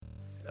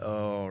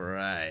All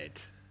right.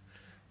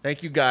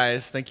 Thank you,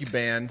 guys. Thank you,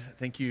 band.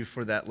 Thank you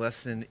for that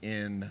lesson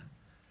in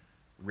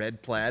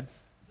red plaid.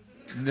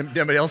 Did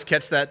anybody else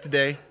catch that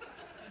today?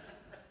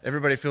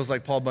 Everybody feels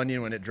like Paul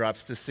Bunyan when it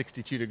drops to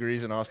 62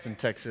 degrees in Austin,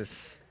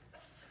 Texas.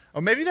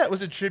 Or maybe that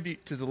was a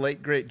tribute to the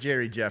late, great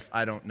Jerry Jeff.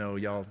 I don't know,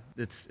 y'all.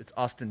 It's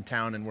Austin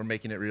town, and we're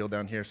making it real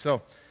down here.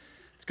 So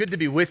it's good to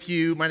be with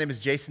you. My name is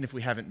Jason, if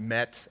we haven't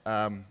met.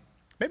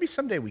 Maybe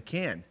someday we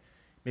can.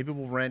 Maybe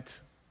we'll rent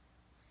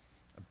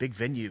a big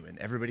venue, and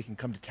everybody can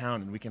come to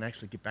town, and we can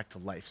actually get back to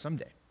life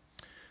someday.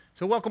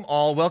 So welcome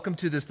all. Welcome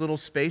to this little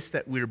space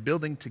that we're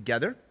building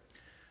together.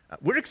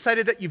 We're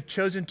excited that you've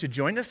chosen to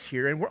join us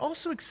here, and we're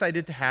also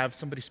excited to have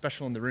somebody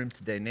special in the room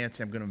today.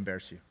 Nancy, I'm going to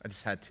embarrass you. I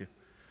just had to.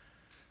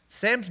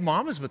 Sam's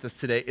mom is with us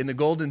today in the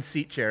golden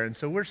seat chair, and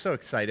so we're so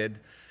excited.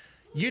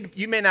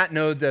 You may not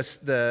know this,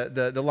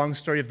 the long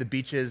story of the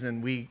Beaches,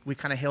 and we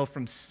kind of hail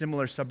from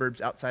similar suburbs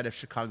outside of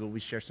Chicago.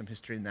 We share some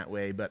history in that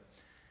way, but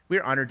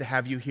we're honored to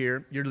have you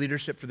here. Your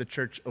leadership for the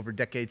church over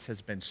decades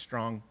has been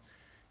strong,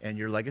 and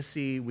your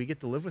legacy, we get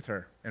to live with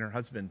her and her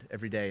husband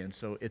every day, and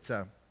so it's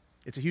a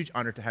huge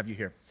honor to have you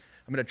here.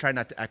 I'm going to try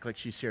not to act like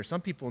she's here.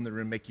 Some people in the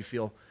room make you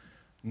feel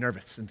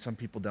nervous, and some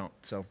people don't.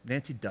 So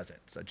Nancy doesn't,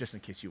 so just in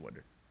case you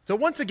wondered. So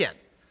once again,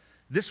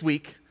 this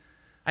week,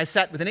 I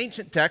sat with an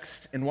ancient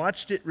text and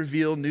watched it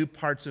reveal new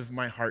parts of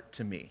my heart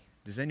to me.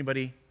 Can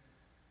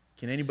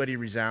anybody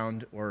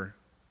resound or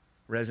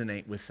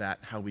resonate with that,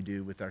 how we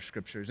do with our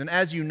scriptures? And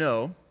as you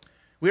know,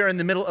 we are in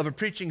the middle of a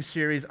preaching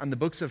series on the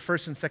books of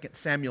 1st and 2nd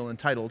Samuel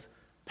entitled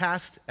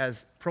Past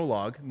as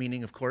Prologue,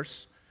 meaning, of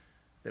course,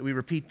 that we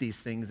repeat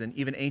these things and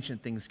even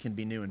ancient things can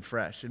be new and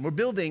fresh. And we're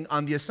building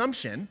on the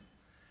assumption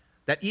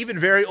that even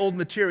very old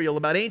material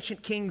about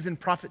ancient kings and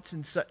prophets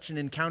and such and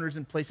encounters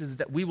in places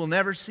that we will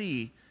never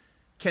see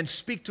can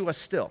speak to us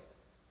still.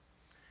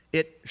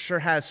 It sure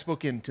has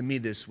spoken to me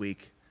this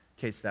week,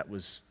 in case that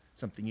was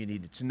something you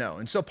needed to know.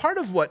 And so part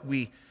of what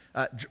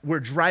we're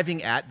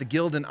driving at, the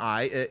Guild and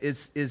I,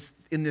 is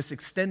in this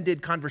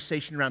extended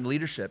conversation around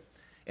leadership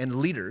and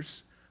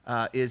leaders,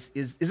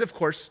 is of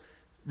course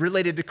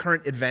related to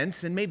current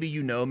events. And maybe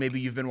maybe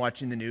you've been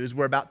watching the news.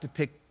 We're about to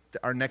pick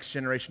our next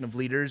generation of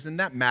leaders, and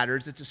that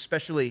matters. It's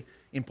especially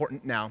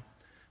important now.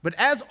 But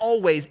as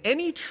always,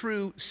 any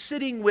true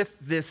sitting with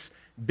this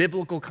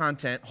biblical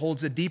content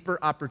holds a deeper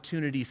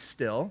opportunity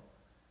still,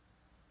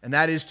 and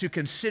that is to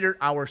consider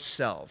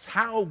ourselves,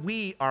 how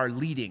we are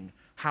leading,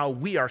 how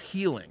we are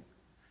healing,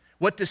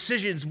 what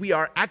decisions we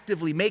are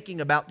actively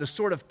making about the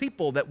sort of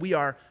people that we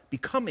are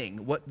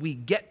becoming, what we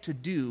get to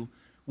do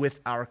with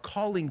our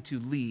calling to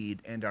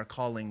lead and our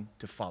calling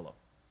to follow,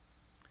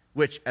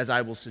 which, as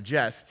I will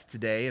suggest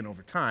today and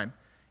over time,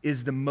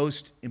 is the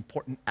most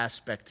important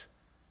aspect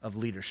of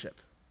leadership,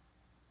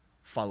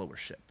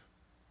 followership.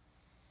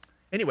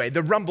 Anyway,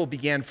 the rumble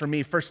began for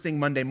me first thing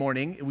Monday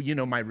morning, you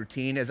know my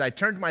routine, as I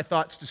turned my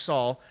thoughts to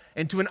Saul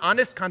and to an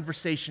honest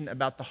conversation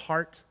about the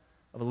heart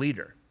of a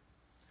leader.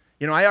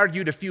 You know, I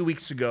argued a few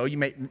weeks ago, you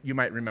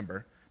might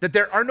remember, that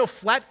there are no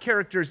flat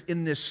characters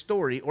in this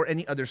story, or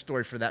any other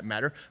story for that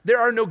matter. There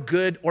are no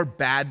good or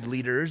bad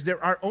leaders.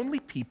 There are only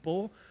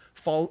people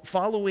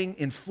following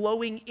and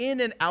flowing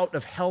in and out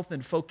of health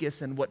and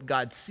focus and what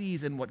God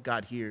sees and what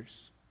God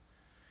hears.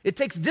 It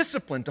takes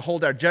discipline to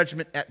hold our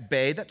judgment at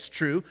bay, that's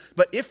true,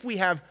 but if we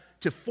have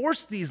to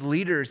force these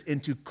leaders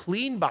into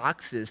clean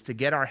boxes to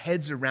get our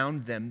heads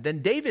around them,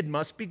 then David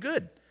must be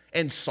good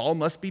and Saul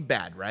must be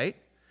bad, right?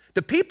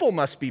 The people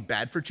must be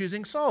bad for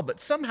choosing Saul, but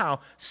somehow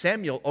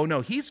Samuel, oh no,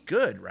 he's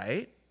good,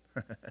 right?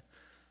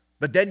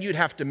 But then you'd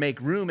have to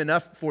make room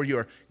enough for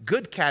your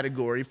good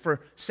category for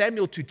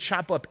Samuel to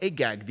chop up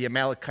Agag, the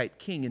Amalekite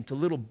king, into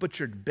little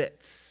butchered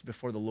bits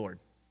before the Lord.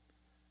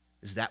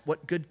 Is that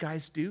what good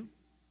guys do?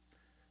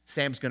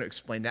 Sam's going to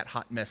explain that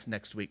hot mess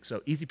next week.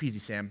 So easy peasy,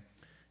 Sam.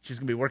 She's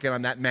going to be working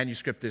on that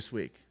manuscript this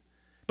week.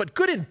 But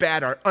good and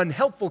bad are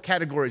unhelpful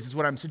categories, is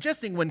what I'm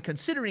suggesting when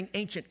considering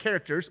ancient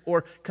characters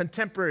or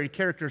contemporary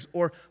characters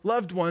or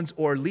loved ones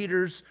or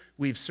leaders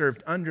we've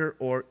served under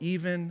or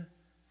even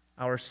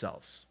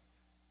ourselves.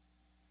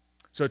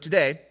 So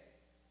today,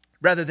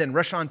 rather than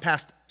rush on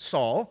past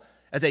Saul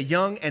as a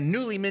young and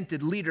newly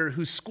minted leader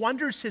who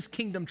squanders his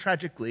kingdom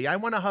tragically, I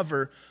want to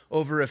hover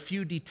over a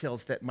few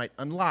details that might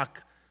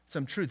unlock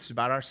some truths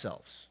about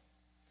ourselves,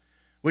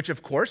 which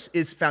of course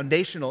is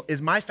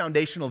my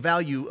foundational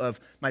value of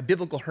my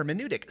biblical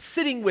hermeneutic,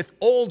 sitting with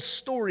old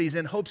stories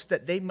in hopes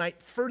that they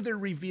might further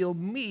reveal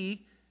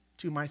me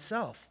to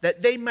myself,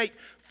 that they might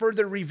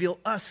further reveal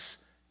us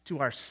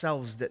to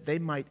ourselves, that they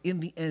might in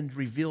the end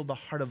reveal the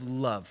heart of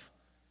love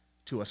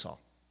to us all.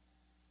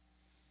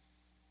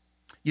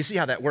 You see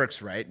how that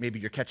works, right? Maybe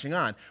you're catching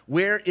on.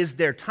 Where is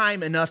there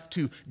time enough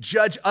to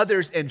judge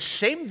others and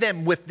shame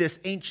them with this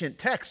ancient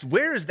text?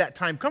 Where does that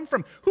time come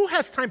from? Who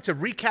has time to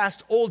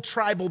recast old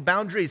tribal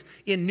boundaries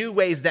in new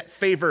ways that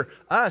favor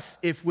us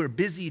if we're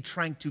busy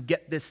trying to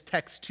get this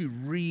text to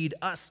read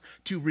us,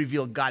 to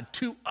reveal God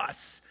to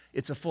us?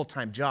 It's a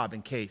full-time job,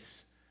 in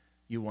case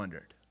you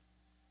wondered.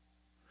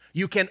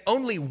 You can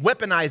only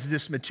weaponize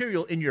this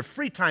material in your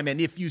free time,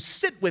 and if you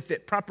sit with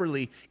it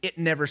properly, it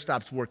never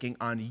stops working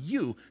on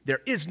you.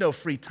 There is no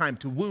free time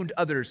to wound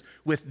others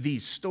with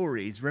these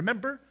stories.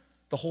 Remember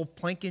the whole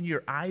plank in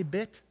your eye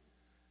bit?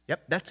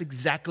 Yep, that's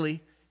exactly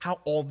how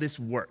all this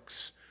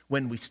works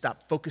when we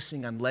stop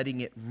focusing on letting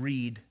it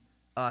read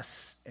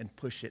us and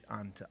push it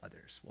onto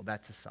others. Well,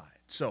 that's aside.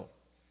 So,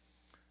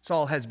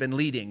 Saul has been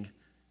leading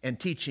and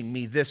teaching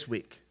me this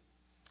week.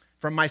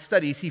 From my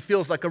studies, he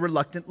feels like a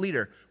reluctant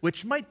leader,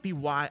 which might be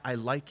why I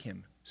like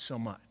him so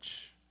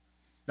much.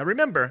 Now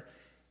remember,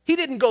 he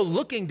didn't go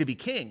looking to be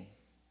king.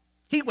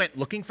 He went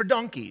looking for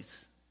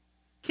donkeys.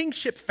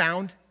 Kingship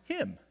found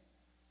him.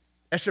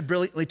 Esha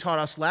brilliantly taught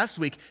us last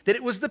week that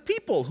it was the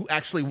people who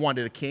actually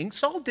wanted a king.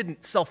 Saul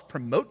didn't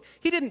self-promote.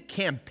 He didn't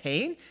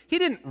campaign. He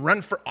didn't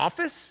run for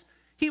office.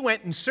 He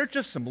went in search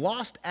of some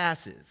lost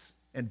asses.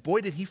 And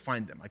boy, did he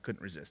find them. I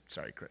couldn't resist.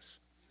 Sorry, Chris.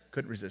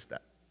 Couldn't resist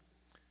that.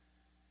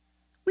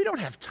 We don't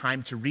have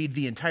time to read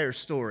the entire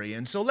story,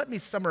 and so let me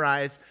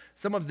summarize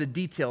some of the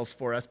details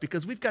for us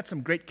because we've got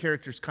some great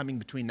characters coming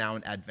between now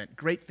and Advent,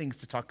 great things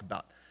to talk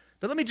about.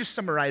 But let me just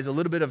summarize a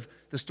little bit of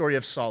the story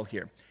of Saul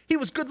here. He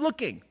was good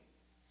looking.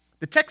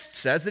 The text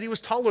says that he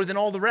was taller than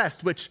all the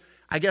rest, which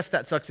I guess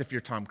that sucks if you're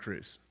Tom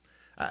Cruise.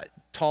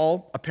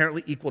 Tall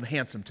apparently equaled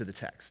handsome to the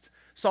text.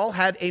 Saul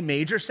had a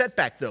major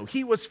setback, though.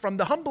 He was from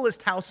the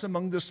humblest house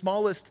among the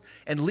smallest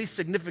and least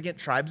significant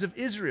tribes of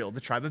Israel,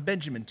 the tribe of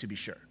Benjamin, to be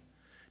sure.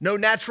 No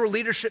natural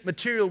leadership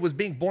material was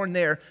being born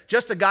there,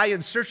 just a guy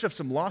in search of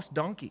some lost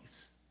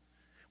donkeys.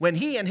 When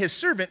he and his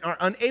servant are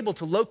unable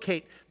to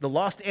locate the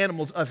lost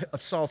animals of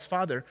Saul's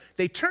father,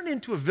 they turn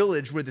into a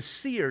village where the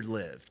seer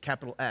lived,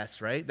 capital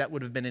S, right? That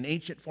would have been an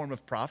ancient form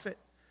of prophet.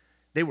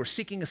 They were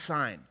seeking a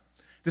sign.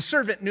 The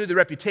servant knew the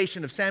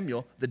reputation of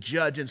Samuel, the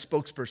judge and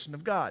spokesperson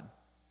of God.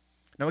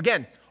 Now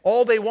again,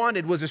 all they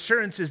wanted was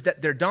assurances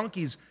that their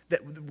donkeys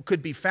that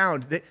could be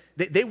found.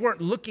 They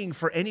weren't looking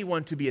for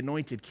anyone to be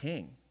anointed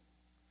king.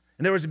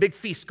 And there was a big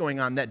feast going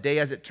on that day,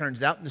 as it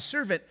turns out. And the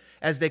servant,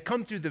 as they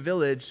come through the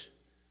village,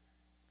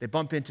 they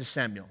bump into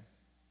Samuel.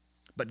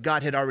 But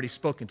God had already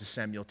spoken to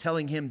Samuel,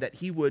 telling him that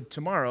he would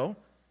tomorrow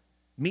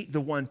meet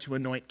the one to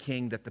anoint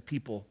king that the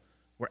people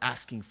were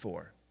asking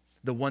for,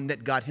 the one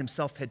that God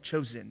himself had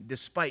chosen,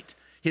 despite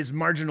his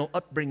marginal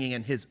upbringing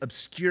and his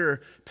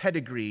obscure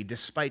pedigree,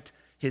 despite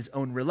his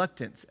own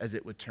reluctance, as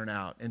it would turn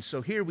out. And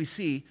so here we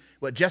see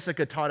what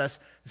Jessica taught us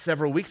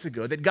several weeks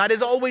ago, that God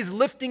is always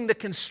lifting the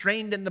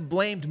constrained and the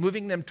blamed,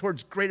 moving them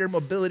towards greater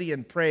mobility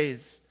and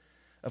praise.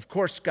 Of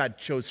course, God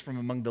chose from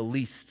among the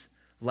least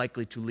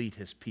likely to lead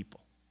his people.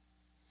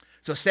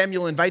 So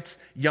Samuel invites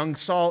young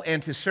Saul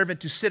and his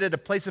servant to sit at a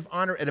place of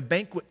honor at a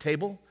banquet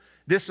table.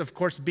 This, of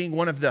course, being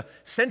one of the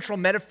central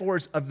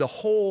metaphors of the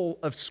whole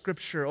of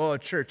Scripture. Oh,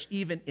 church,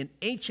 even in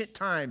ancient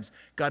times,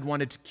 God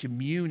wanted to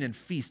commune and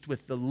feast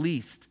with the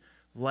least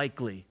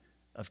likely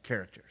of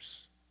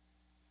characters.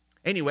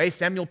 Anyway,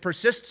 Samuel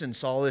persists and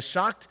Saul is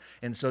shocked,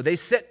 and so they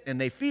sit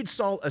and they feed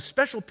Saul a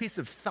special piece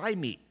of thigh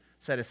meat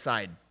set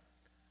aside.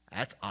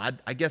 That's odd.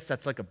 I guess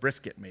that's like a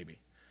brisket, maybe.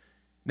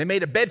 They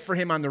made a bed for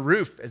him on the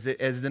roof as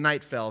the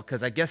night fell,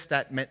 because I guess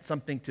that meant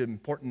something to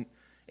important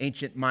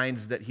ancient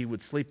minds that he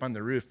would sleep on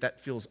the roof. That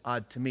feels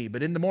odd to me.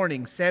 But in the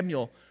morning,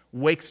 Samuel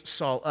wakes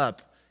Saul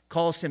up,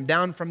 calls him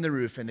down from the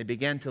roof, and they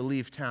began to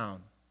leave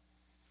town.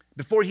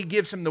 Before he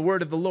gives him the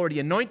word of the Lord, he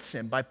anoints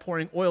him by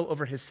pouring oil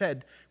over his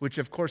head, which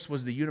of course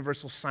was the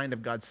universal sign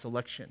of God's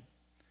selection.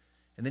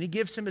 And then he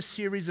gives him a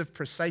series of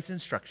precise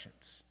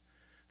instructions,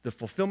 the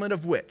fulfillment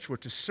of which were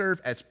to serve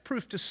as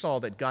proof to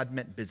Saul that God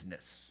meant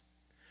business.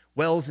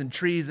 Wells and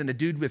trees and a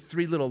dude with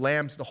 3 little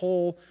lambs, the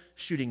whole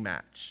shooting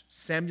match.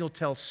 Samuel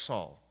tells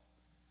Saul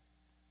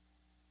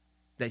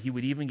that he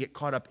would even get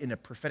caught up in a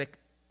prophetic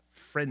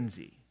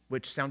frenzy,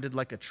 which sounded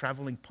like a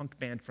traveling punk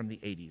band from the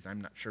 80s.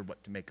 I'm not sure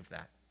what to make of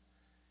that.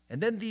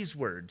 And then these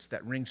words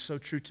that ring so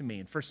true to me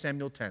in 1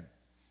 Samuel 10.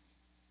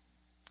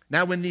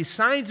 Now when these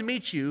signs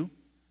meet you,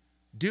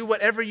 do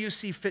whatever you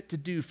see fit to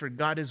do, for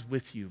God is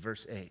with you.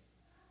 Verse 8.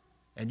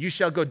 And you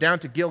shall go down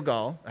to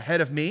Gilgal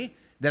ahead of me.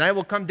 Then I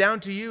will come down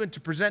to you and to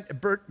present a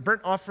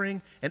burnt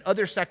offering and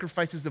other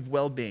sacrifices of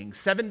well-being.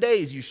 7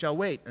 days you shall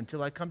wait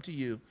until I come to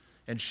you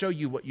and show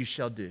you what you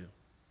shall do.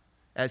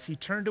 As he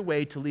turned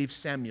away to leave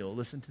Samuel,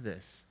 listen to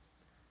this.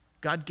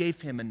 God gave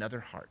him another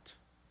heart.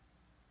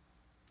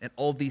 And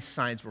all these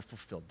signs were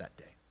fulfilled that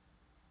day.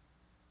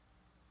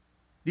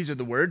 These are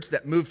the words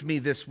that moved me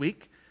this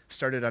week.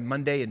 Started on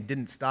Monday and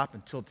didn't stop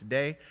until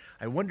today.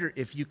 I wonder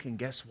if you can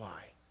guess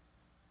why.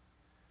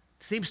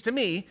 It seems to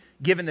me,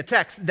 given the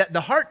text, that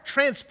the heart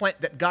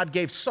transplant that God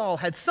gave Saul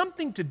had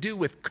something to do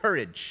with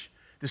courage.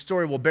 The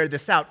story will bear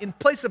this out. In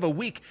place of a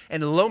weak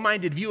and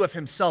low-minded view of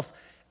himself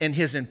and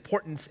his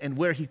importance and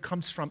where he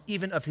comes from,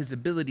 even of his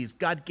abilities,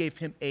 God gave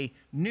him a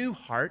new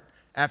heart.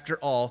 After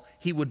all,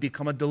 he would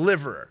become a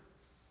deliverer,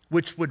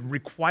 which would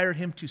require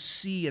him to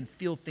see and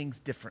feel things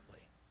differently.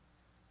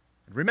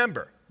 And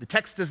remember, the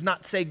text does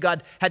not say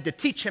God had to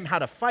teach him how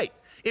to fight.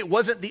 It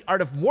wasn't the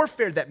art of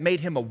warfare that made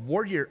him a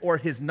warrior, or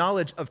his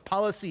knowledge of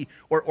policy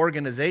or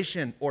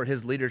organization or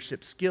his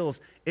leadership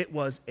skills. It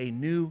was a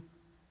new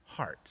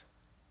heart.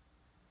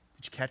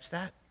 Did you catch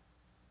that?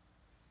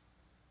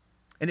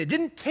 And it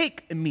didn't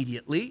take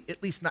immediately,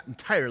 at least not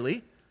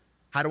entirely.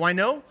 How do I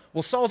know?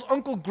 Well, Saul's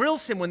uncle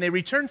grills him when they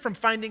return from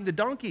finding the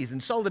donkeys,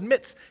 and Saul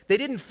admits they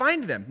didn't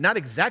find them. Not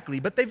exactly,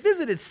 but they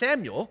visited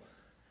Samuel,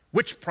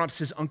 which prompts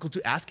his uncle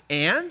to ask,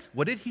 and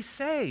what did he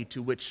say?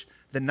 To which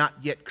the not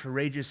yet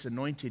courageous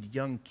anointed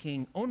young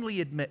king only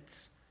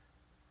admits,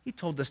 he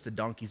told us the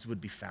donkeys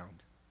would be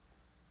found.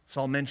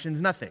 Saul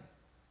mentions nothing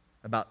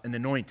about an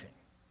anointing.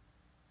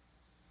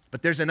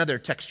 But there's another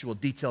textual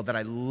detail that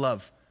I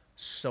love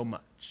so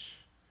much.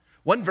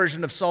 One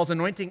version of Saul's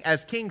anointing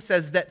as king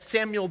says that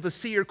Samuel the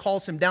seer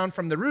calls him down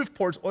from the roof,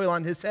 pours oil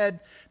on his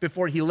head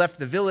before he left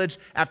the village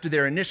after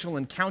their initial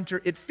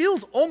encounter. It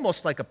feels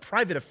almost like a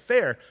private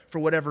affair for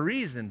whatever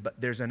reason,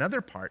 but there's another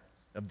part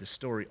of the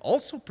story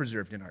also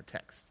preserved in our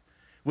text,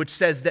 which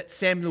says that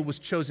Samuel was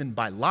chosen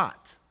by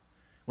lot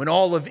when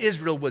all of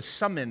Israel was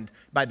summoned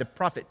by the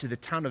prophet to the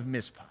town of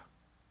Mizpah.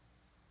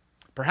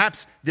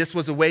 Perhaps this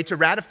was a way to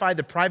ratify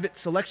the private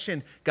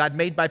selection God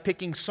made by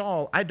picking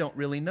Saul. I don't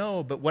really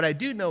know, but what I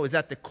do know is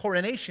at the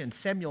coronation,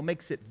 Samuel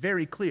makes it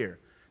very clear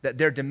that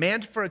their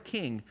demand for a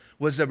king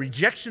was a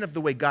rejection of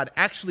the way God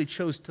actually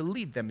chose to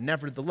lead them.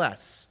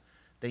 Nevertheless,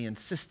 they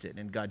insisted,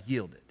 and God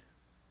yielded.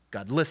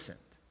 God listened,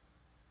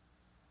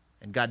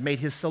 and God made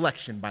his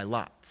selection by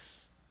lot.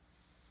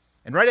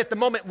 And right at the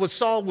moment when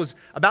Saul was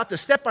about to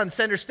step on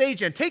center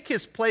stage and take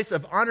his place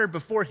of honor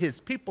before his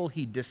people,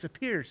 he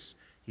disappears.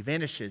 He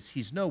vanishes.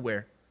 He's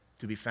nowhere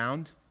to be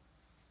found.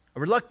 A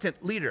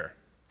reluctant leader.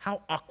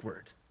 How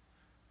awkward.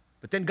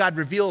 But then God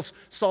reveals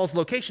Saul's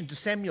location to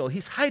Samuel.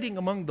 He's hiding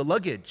among the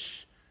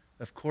luggage.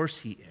 Of course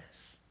he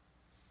is.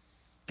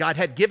 God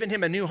had given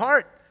him a new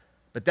heart,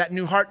 but that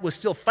new heart was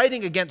still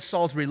fighting against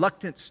Saul's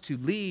reluctance to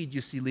lead.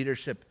 You see,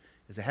 leadership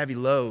is a heavy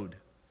load.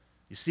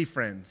 You see,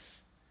 friends,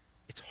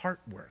 it's heart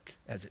work,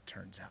 as it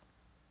turns out.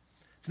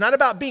 It's not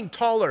about being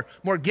taller,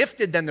 more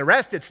gifted than the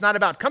rest. It's not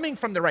about coming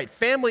from the right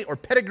family or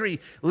pedigree.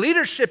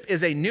 Leadership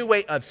is a new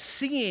way of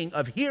seeing,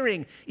 of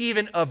hearing,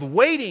 even of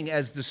waiting,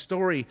 as the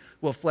story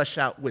will flesh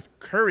out with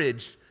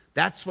courage.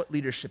 That's what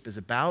leadership is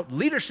about.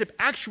 Leadership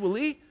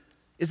actually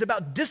is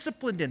about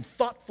disciplined and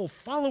thoughtful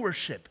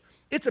followership.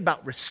 It's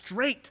about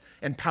restraint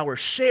and power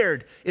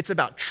shared. It's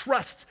about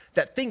trust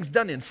that things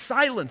done in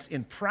silence,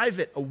 in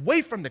private,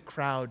 away from the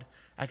crowd,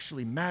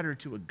 actually matter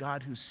to a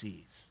God who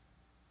sees.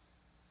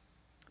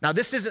 Now,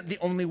 this isn't the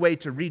only way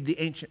to read the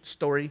ancient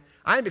story.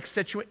 I'm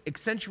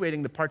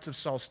accentuating the parts of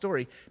Saul's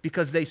story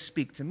because they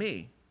speak to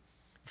me.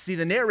 See,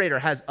 the narrator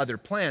has other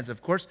plans,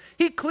 of course.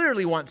 He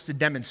clearly wants to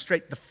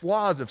demonstrate the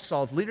flaws of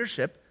Saul's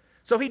leadership,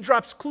 so he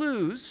drops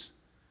clues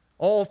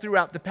all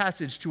throughout the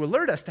passage to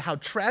alert us to how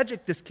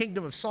tragic this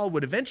kingdom of Saul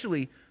would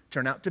eventually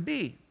turn out to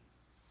be.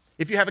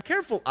 If you have a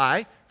careful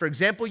eye, for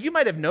example, you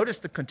might have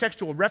noticed the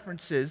contextual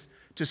references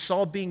to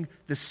Saul being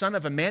the son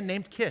of a man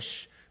named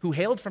Kish, who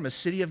hailed from a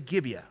city of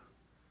Gibeah.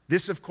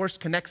 This, of course,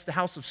 connects the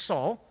house of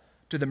Saul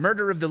to the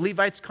murder of the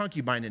Levite's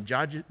concubine in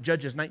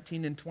Judges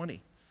 19 and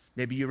 20.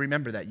 Maybe you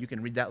remember that. You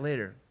can read that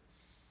later.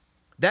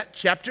 That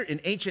chapter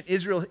in ancient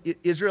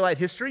Israelite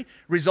history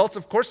results,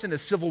 of course, in a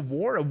civil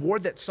war, a war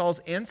that Saul's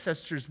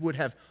ancestors would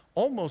have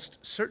almost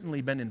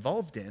certainly been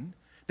involved in.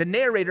 The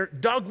narrator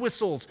dog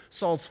whistles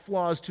Saul's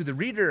flaws to the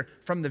reader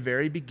from the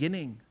very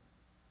beginning.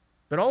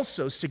 But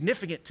also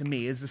significant to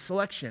me is the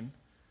selection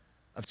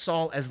of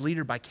Saul as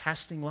leader by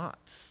casting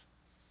lots.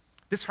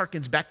 This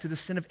harkens back to the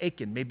sin of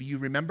Achan. Maybe you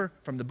remember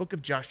from the book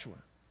of Joshua.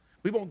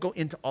 We won't go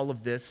into all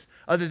of this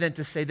other than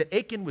to say that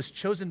Achan was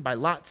chosen by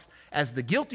lots as the guilty